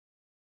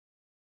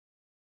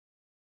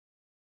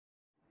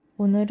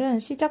오늘은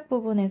시작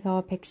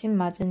부분에서 백신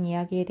맞은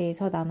이야기에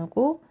대해서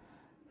나누고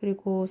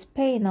그리고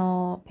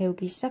스페인어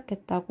배우기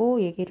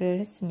시작했다고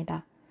얘기를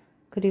했습니다.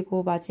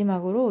 그리고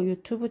마지막으로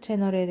유튜브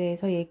채널에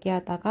대해서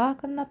얘기하다가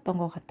끝났던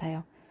것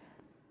같아요.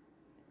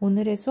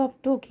 오늘의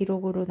수업도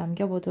기록으로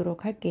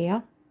남겨보도록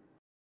할게요.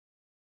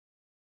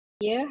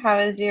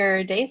 How is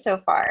your day so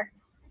far?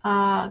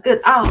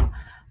 Good.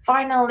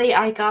 Finally,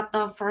 I got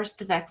the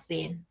first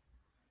vaccine.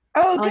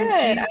 Oh, On good.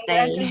 I'm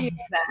glad to Tuesday. hear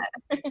that.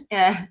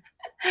 Yeah.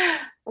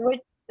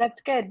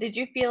 That's good. Did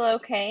you feel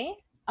okay?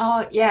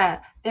 Oh,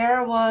 yeah.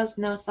 There was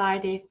no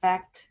side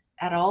effect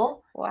at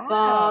all.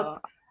 Wow.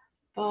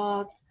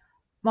 But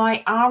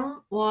my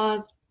arm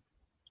was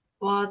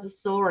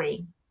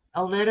soring.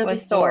 A little bit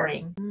Was sore.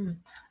 soring.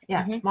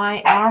 Yeah, Mhm.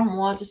 my arm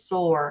was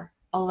sore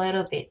a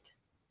little bit.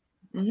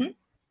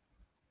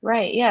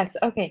 Right. Yes.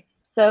 Okay.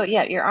 So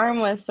yeah, your arm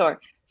was sore.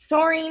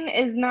 Soaring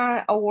is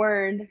not a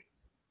word.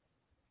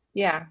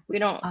 Yeah, we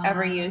don't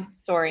ever use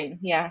soaring.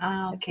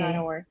 Yeah, it's not a Okay.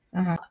 word.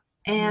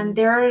 And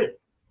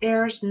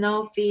there's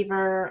no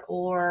fever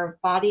or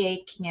body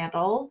aching at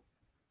all.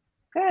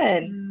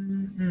 Good.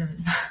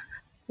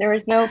 There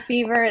was no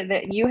fever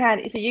that you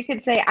had. So you could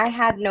say, I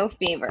had no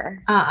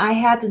fever. I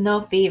had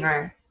no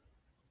fever.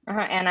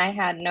 And I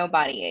had no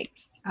body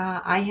aches.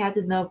 I had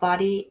no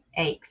body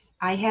aches.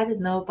 I had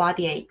no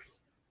body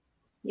aches.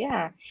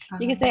 Yeah.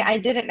 You can say, I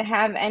didn't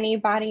have any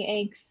body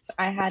aches.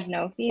 I had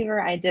no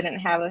fever. I didn't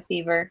have a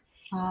fever.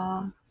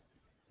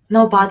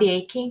 No body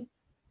aching?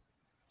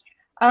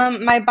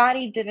 My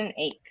body didn't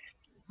ache.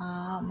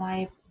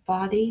 My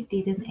body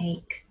didn't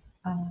ache.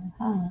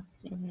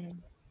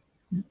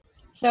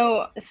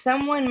 So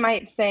someone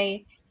might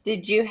say,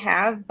 did you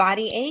have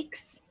body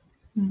aches?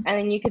 And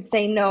then you could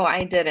say, no,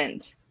 I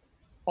didn't.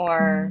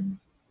 Or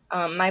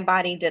my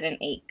body didn't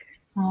ache.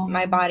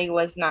 My body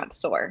was not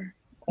sore.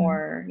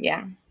 Or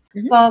yeah.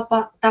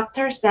 But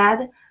doctor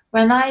said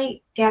when I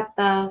get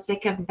the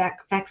second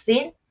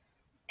vaccine,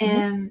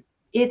 and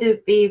it will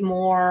be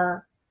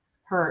more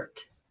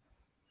hurt.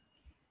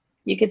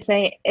 You could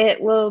say it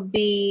will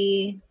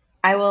be.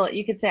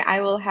 You could say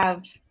I will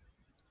have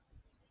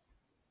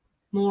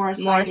more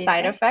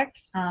side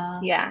effects.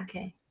 Yeah.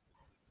 Okay.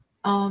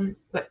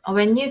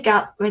 When you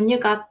got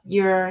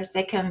your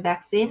second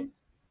vaccine,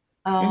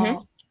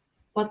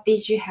 what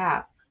did you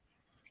have?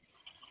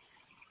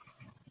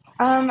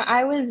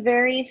 I was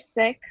very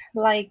sick.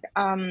 Like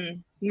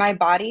my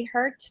body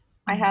hurt.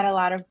 I had a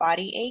lot of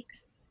body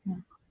aches.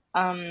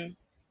 And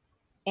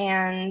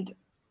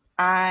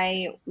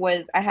I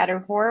had a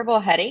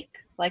horrible headache,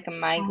 like a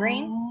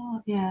migraine.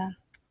 Oh, yeah.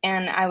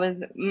 And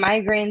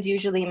migraines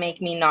usually make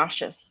me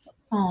nauseous.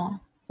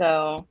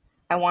 So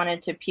I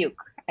wanted to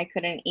puke. I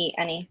couldn't eat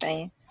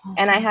anything.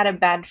 And I had a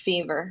bad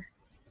fever.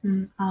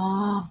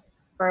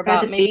 For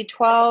about maybe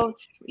 12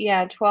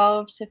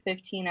 to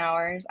 15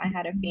 hours, I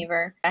had a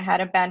fever. I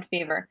had a bad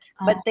fever.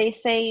 But they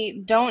say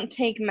don't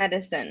take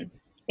medicine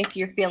if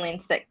you're feeling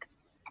sick.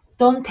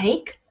 Don't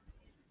take?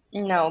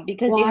 No,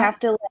 because you have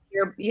to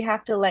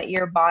let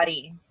your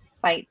body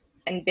fight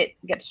and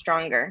get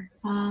stronger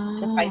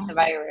to fight the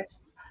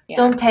virus. Yeah.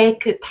 Don't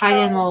take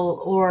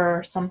Tylenol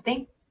or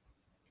something?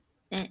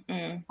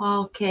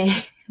 Okay.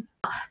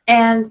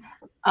 And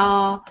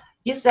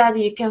you said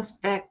you can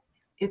speak.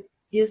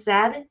 You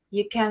said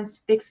you can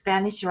speak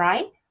Spanish,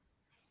 right?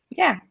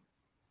 Yeah.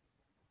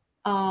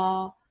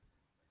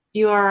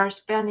 You are a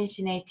Spanish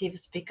native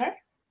speaker?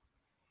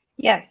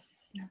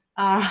 Yes.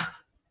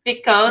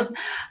 Because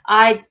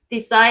I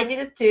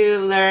decided to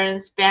learn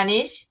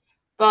Spanish,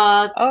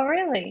 but oh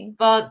really?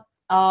 But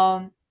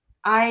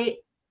I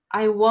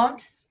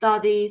won't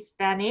study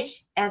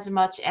Spanish as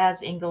much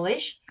as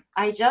English.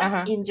 I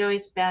just enjoy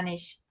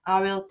Spanish.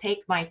 I will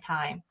take my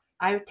time.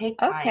 I will take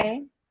time.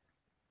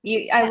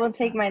 Okay. I will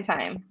take my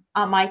time.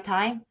 My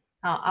time?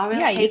 I will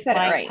take you said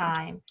my it right.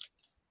 time.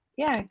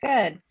 Yeah,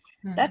 good.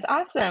 That's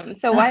awesome.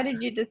 So why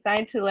did you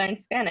decide to learn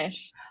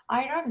Spanish?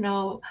 I don't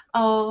know.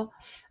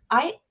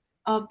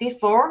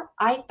 Before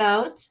I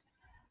thought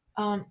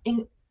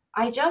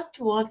I just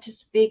want to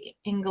speak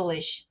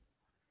English.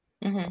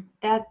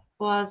 That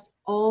was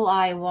all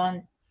I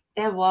want.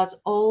 That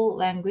was all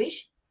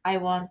language I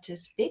want to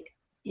speak.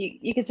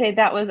 You could say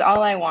that was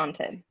all I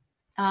wanted.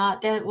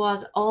 That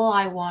was all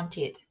I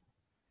wanted.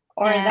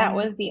 Or that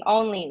was the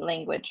only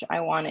language I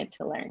wanted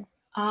to learn.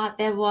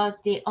 That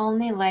was the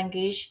only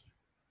language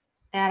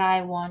that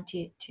I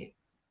wanted to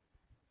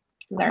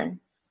learn.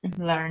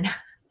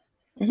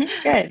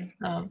 Good.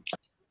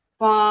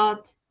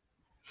 But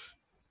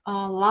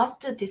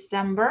last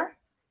December,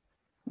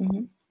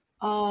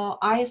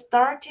 I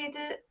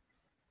started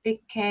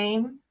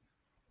become.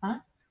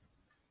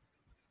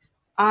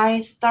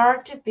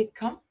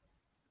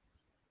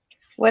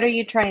 What are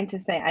you trying to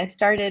say? I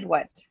started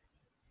what?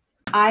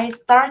 I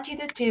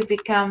started to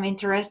become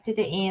interested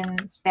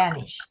in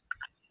Spanish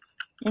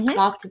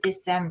last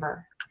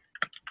December.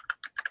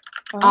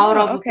 Out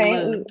of the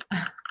blue.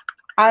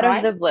 Out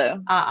of the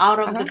blue. Out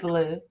of the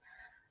blue.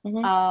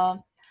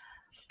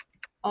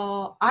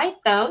 I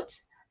thought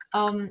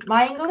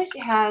My English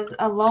has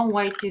a long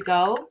way to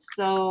go,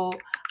 so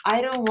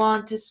I don't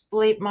want to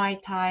split my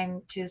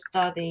time to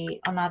study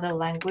another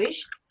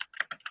language.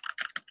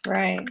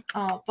 Right.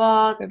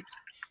 But Oops.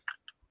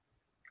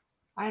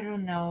 I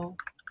don't know.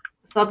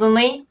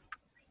 Suddenly,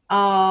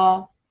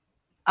 I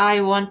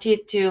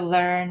wanted to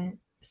learn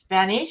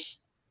Spanish,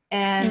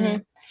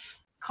 and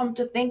come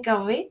to think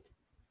of it,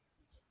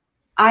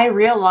 I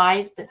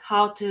realized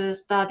how to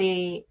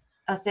study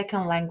a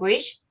second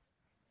language.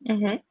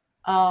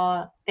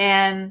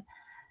 Then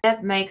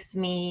that makes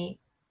me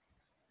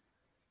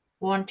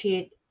want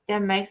to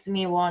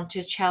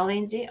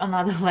challenge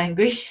another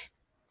language.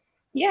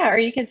 Yeah, or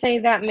you could say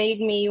that made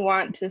me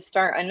want to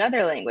start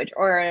another language,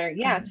 or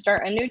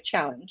start a new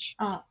challenge.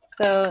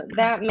 So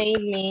that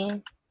made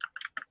me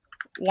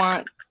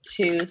want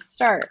to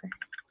start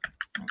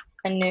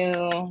a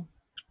new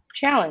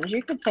challenge.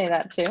 You could say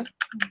that too.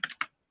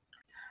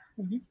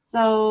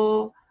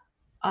 So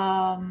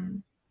I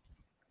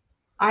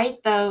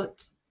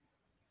thought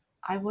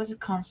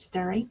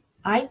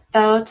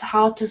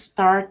how to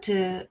start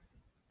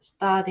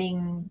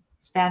studying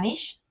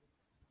Spanish.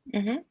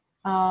 You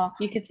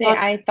could say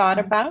I thought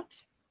about.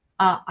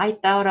 I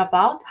thought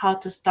about how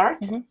to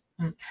start.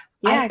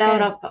 Yeah,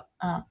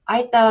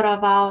 I thought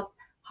about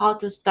how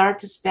to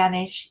start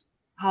Spanish,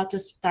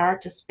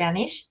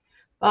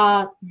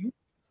 but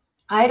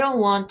I don't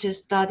want to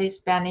study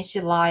Spanish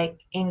like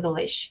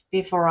English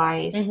before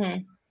I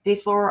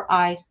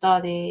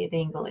study the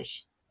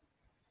English.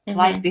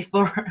 Like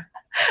before,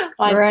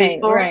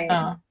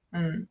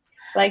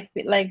 Like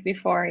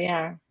before,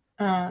 yeah.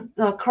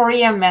 The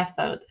Korean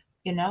method,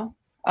 you know.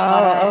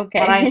 Oh, okay.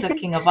 What I'm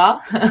talking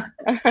about.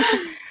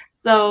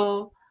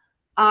 So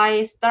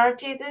I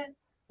started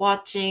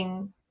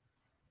watching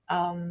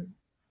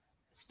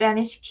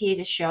Spanish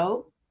kids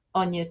show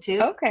on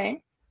YouTube.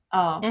 Okay.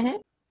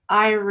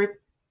 I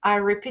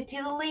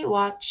repeatedly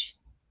watch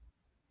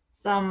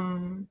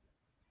some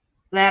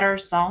letter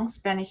songs,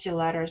 Spanish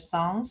letter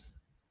songs,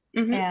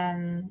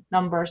 and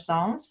number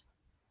songs.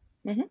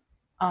 And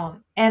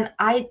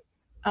I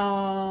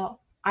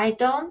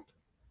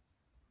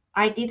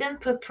didn't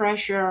put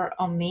pressure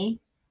on me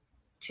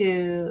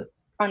to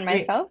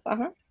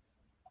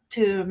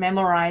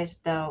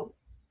memorize the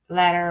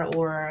letter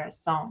or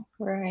song.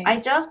 Right. I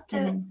just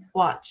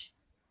watch.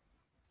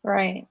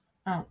 Right.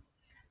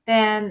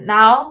 Then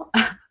now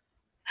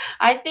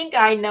I think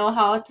I know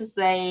how to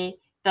say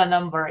the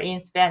number in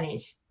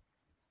Spanish.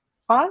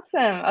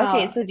 Awesome.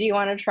 Okay, so do you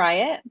want to try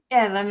it?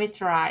 Yeah, let me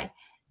try.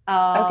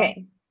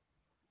 Okay.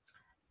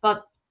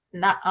 But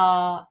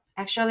not,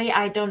 actually,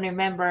 I don't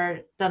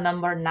remember the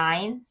number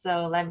 9.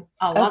 So don't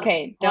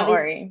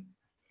worry.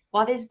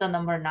 What is the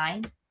number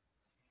 9?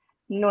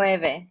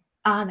 9.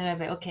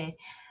 9. Okay.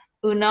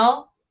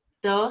 1,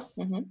 2,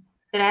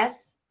 3,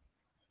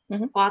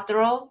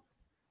 4.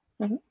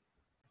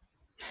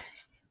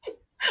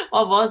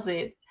 What was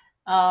it?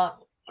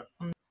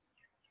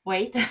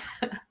 Wait.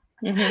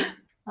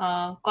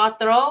 4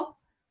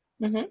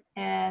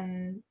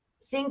 and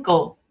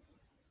 5.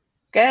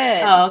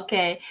 Good.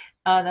 Okay.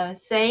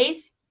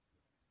 6,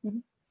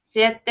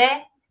 7,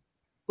 8,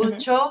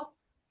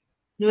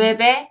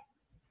 9,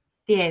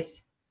 10.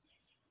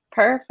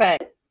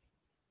 Perfect.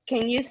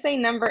 Can you say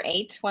number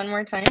 8 one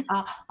more time? 8.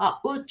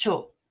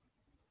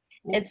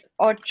 It's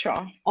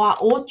ocho. 8?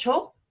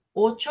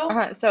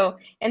 8? So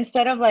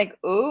instead of like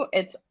u,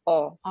 it's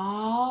o.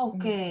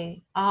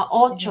 Okay.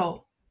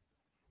 8.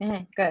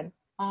 Good.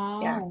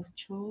 Yeah. 8.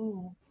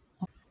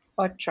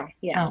 Ocho.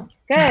 Yeah.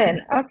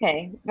 Good.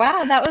 Okay.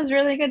 Wow, that was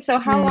really good. So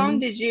how long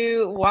did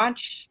you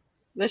watch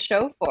the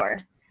show for?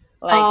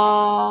 Like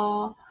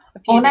on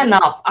and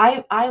off.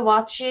 I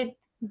watch it.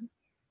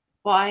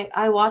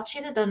 I watched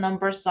the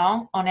number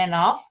song on and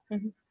off.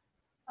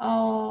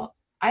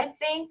 I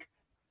think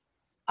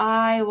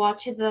I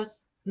watched the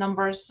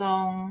number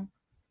song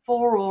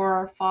 4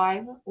 or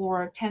 5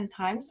 or 10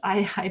 times.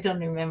 I don't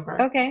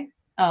remember. Okay.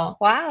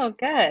 Wow,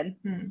 good.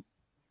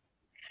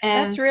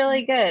 That's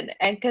really good.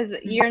 And because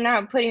you're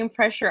not putting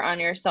pressure on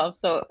yourself,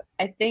 so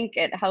I think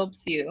it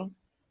helps you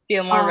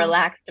feel more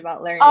relaxed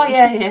about learning. Oh,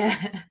 yeah.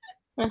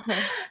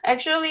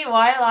 Actually,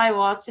 while I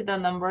watched the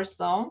number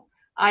song,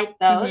 I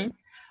thought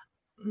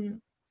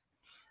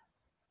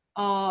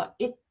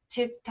it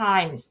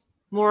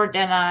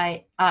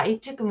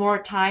took more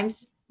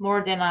times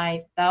more than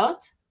I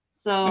thought.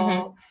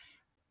 So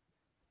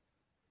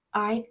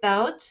I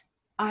thought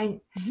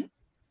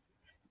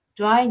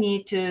do I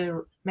need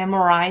to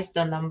memorize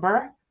the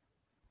number?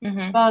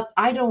 But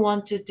I don't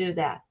want to do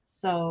that.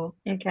 So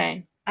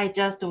I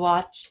just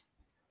watch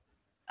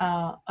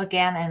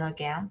again and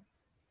again.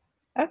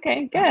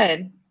 Okay,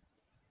 good.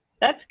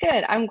 That's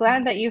good. I'm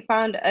glad that you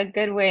found a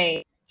good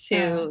way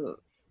to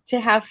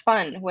have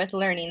fun with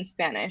learning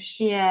Spanish.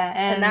 Yeah,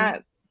 and to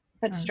not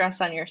put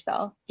stress on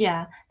yourself.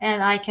 Yeah,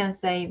 and I can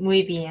say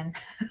muy bien.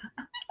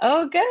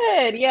 Oh,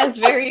 good. Yes,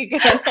 very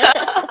good.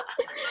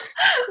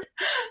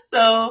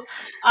 So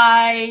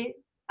I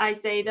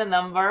say the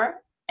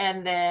number,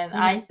 and then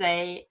I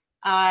say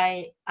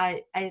I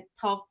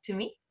talk to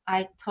me.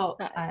 I talk.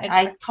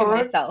 I talk to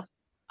myself.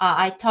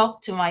 I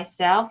talk to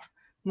myself.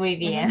 Muy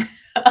bien.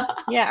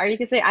 Yeah, or you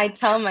can say I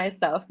tell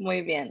myself.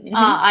 Muy bien.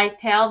 I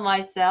tell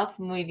myself.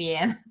 Muy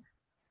bien.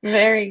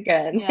 Very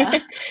good. Yeah.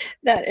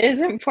 That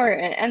is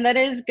important, and that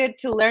is good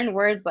to learn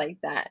words like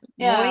that.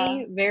 Yeah.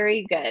 Muy,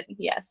 very good.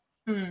 Yes.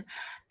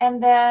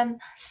 And then,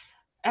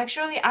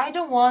 actually, I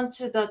don't want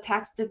the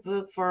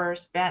textbook for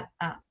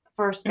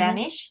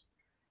Spanish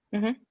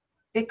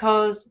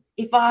because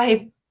if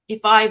I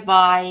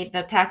buy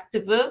the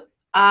textbook,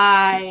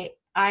 I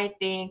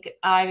think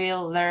I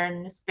will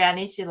learn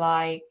Spanish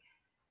like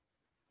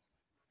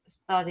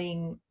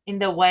studying in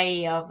the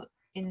way of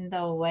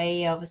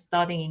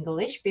studying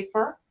English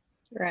before.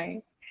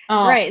 Right.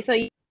 Right. So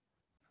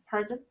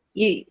pardon?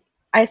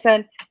 I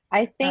said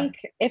I think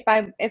if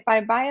I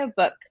buy a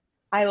book,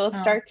 I will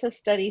start to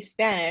study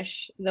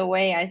Spanish the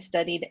way I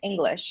studied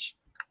English.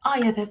 Oh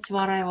yeah, that's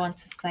what I want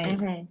to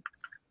say.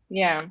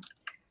 Yeah.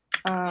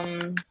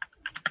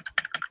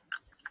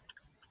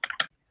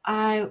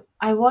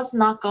 I was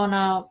not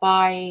gonna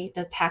buy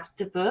the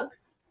textbook.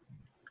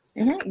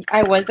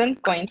 I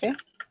wasn't going to.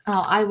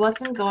 I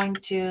wasn't going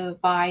to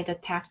buy the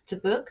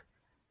textbook,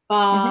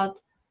 but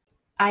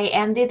I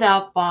ended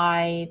up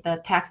buying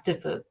the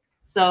textbook.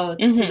 So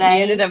today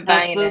you ended up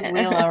buying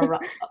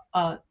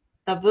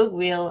the book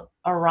will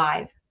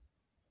arrive.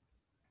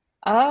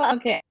 Oh,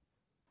 okay.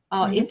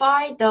 If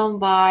I don't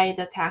buy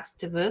the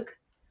textbook,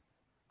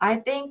 I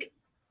think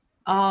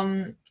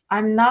I'm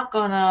not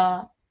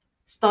gonna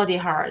study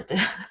hard.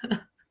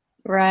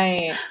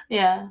 Right.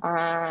 Yeah.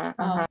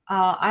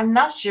 I'm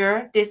not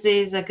sure this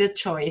is a good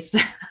choice.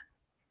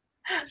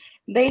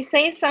 They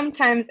say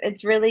sometimes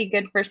it's really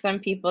good for some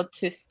people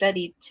to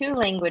study 2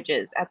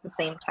 languages at the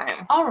same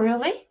time. Oh,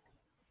 really?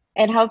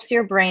 It helps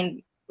your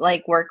brain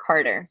like work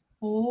harder.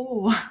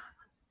 Oh.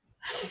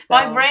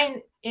 My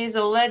brain is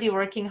already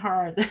working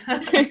hard.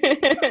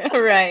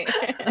 Right.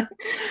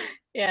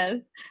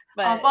 Yes.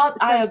 But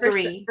I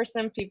agree. For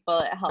some people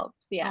it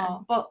helps, yeah.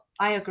 But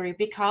I agree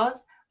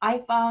because I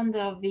found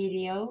some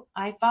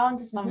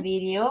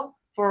video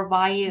for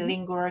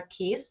bilingual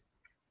kids.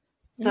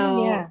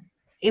 So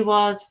it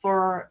was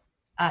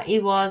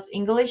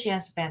English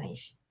and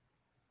Spanish.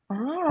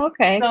 Oh,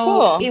 okay, so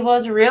cool. It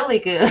was really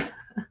good.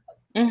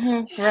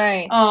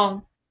 Right.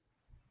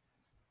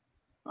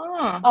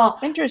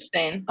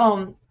 Interesting.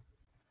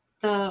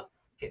 The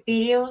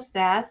video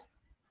says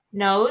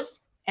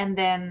nose, and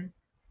then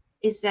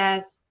it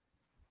says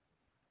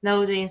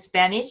nose in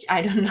Spanish.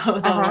 I don't know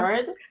the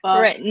word,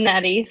 but right,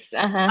 nutties.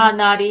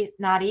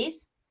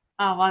 Nutties.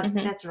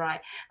 That's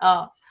right.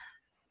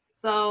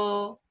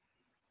 So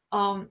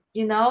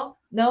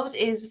nose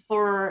is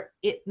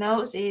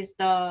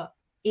the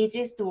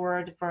easiest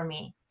word for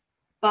me.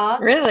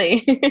 But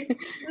really,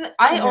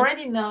 I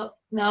already know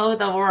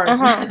the words.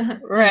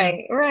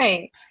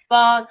 Right.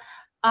 But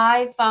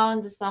I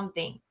found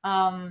something.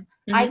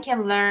 I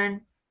can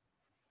learn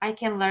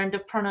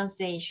the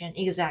pronunciation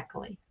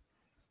exactly.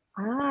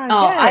 Good.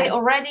 I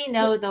already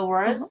know the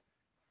words,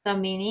 the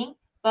meaning,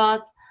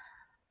 but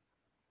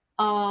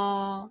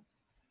I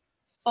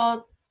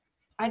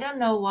don't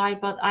know why,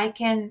 but I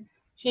can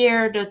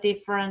hear the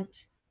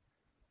difference.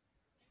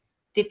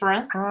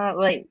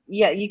 Like,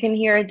 yeah, you can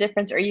hear a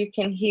difference, or you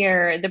can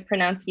hear the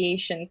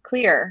pronunciation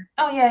clear.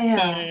 Oh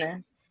yeah.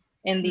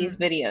 In these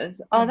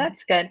videos. Oh,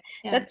 that's good.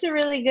 Yeah. That's a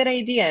really good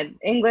idea.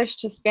 English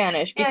to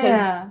Spanish,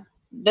 because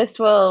this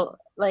will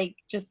like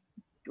just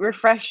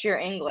refresh your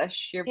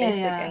English, your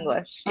basic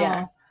English.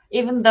 Yeah.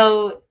 Even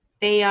though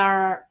they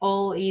are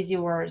all easy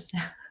words.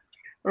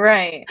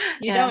 Right.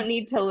 You don't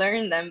need to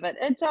learn them, but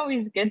it's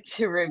always good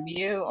to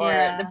review, or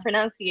the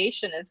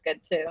pronunciation is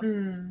good too.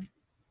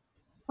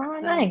 Oh,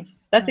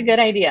 nice. That's a good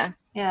idea.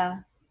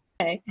 Yeah.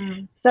 Okay.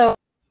 So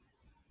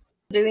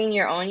doing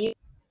your own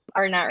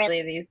or not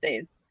really these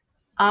days?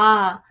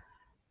 My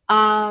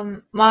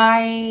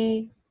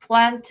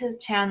plant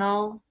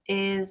channel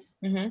is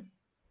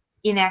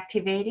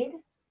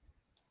inactivated.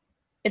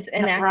 It's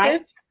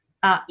inactive?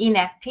 Right?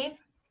 Inactive.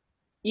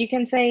 You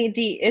can say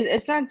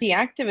it's not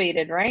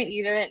deactivated, right?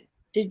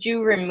 Did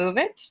you remove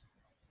it?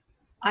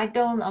 I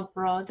don't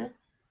upload.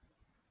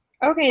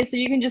 Okay, so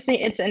you can just say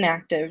it's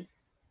inactive.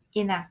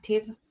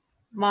 Inactive.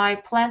 My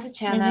plant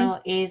channel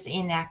is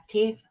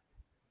inactive.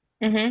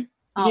 Yeah,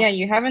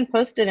 you haven't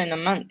posted in a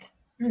month.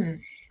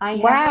 I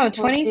wow,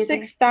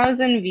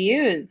 26,000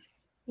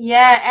 views.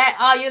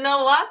 Yeah, you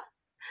know what?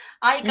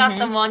 I got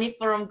the money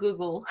from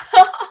Google.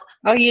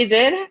 Oh, you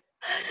did?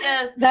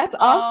 Yes. That's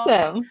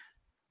awesome.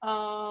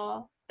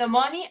 The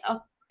money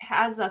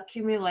has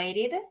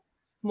accumulated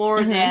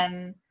more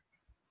than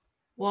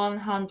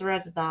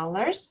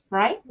 $100,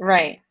 right?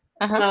 Right.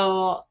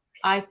 So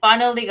I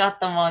finally got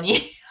the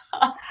money.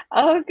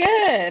 Oh,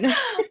 good.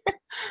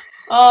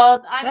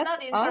 I'm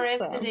not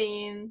interested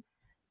in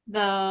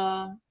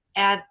the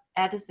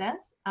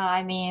AdSense.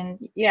 I mean,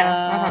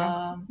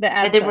 the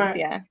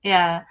AdSense,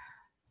 yeah.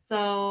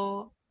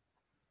 So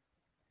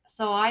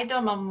I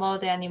don't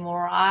upload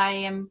anymore. I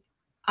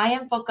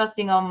am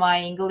focusing on my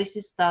English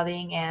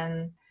studying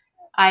and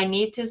I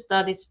need to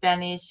study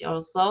Spanish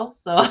also,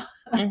 so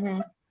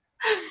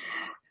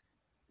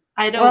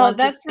I don't want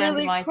to spend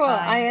really my cool.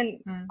 time.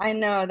 I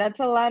know that's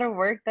a lot of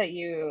work that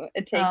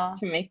it takes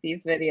to make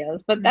these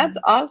videos, but that's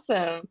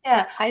awesome.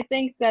 Yeah, I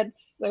think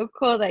that's so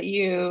cool that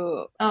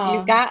you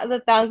got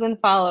the 1,000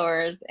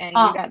 followers and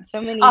you got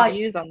so many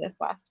views on this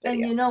last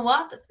video. And you know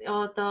what?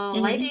 The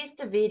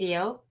latest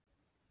video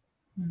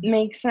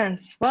makes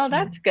sense. Well,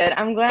 that's good.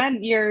 I'm glad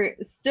you're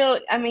still.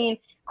 I mean,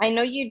 I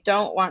know you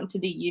don't want to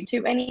do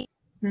YouTube anymore.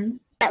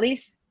 At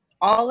least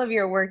all of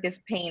your work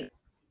is paying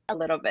a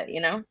little bit, you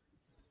know.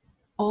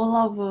 All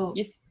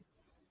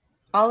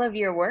of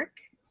your work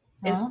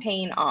is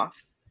paying off.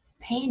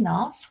 Paying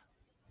off?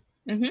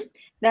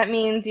 That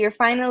means you're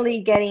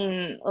finally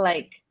getting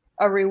like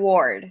a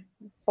reward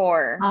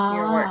for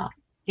your work.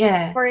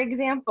 Yeah. For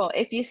example,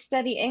 if you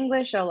study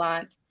English a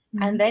lot,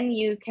 and then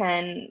you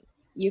can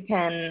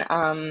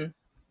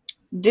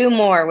do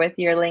more with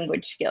your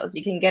language skills.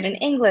 You can get an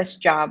English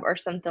job or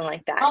something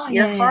like that.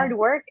 Your hard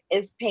work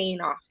is paying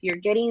off. You're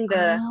getting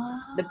the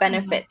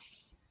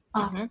benefits.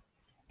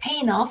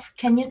 Paying off.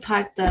 Can you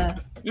type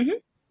the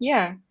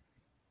yeah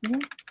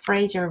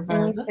phrase or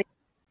verb?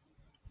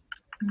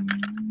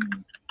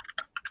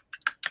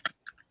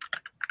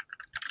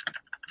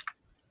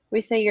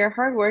 We say your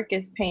hard work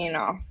is paying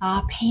off.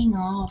 Paying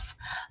off.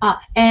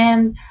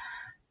 And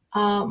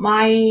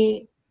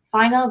my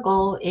final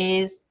goal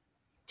is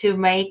to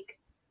make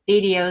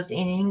videos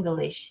in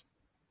English.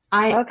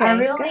 I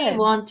really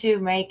want to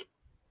make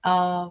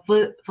a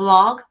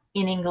vlog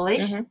in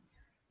English.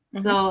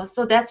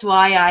 So that's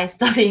why I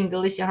study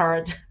English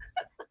hard.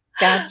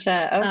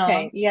 Gotcha.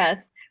 Okay.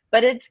 Yes,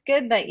 but it's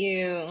good that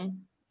you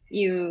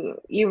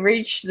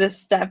reach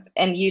this step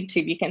in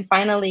YouTube. You can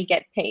finally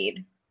get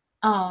paid.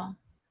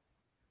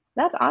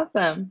 That's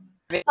awesome.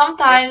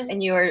 Sometimes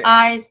and you are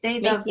I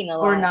stayed up making a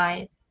lot.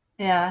 overnight.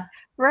 Yeah.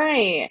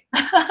 Right.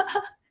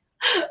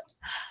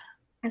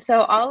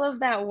 So all of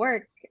that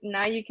work,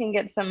 now you can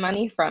get some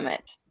money from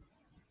it.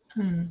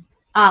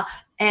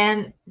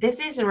 And this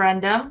is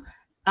random.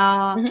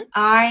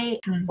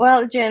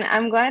 Well, Jen,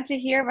 I'm glad to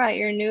hear about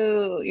your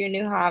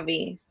new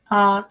hobby.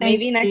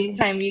 Maybe next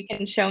time you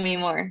can show me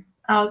more.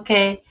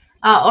 Okay.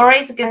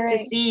 Always good to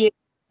see you.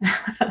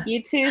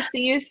 You too.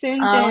 See you soon,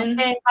 Jen.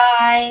 Okay,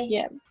 bye.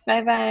 Yep.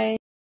 Bye-bye.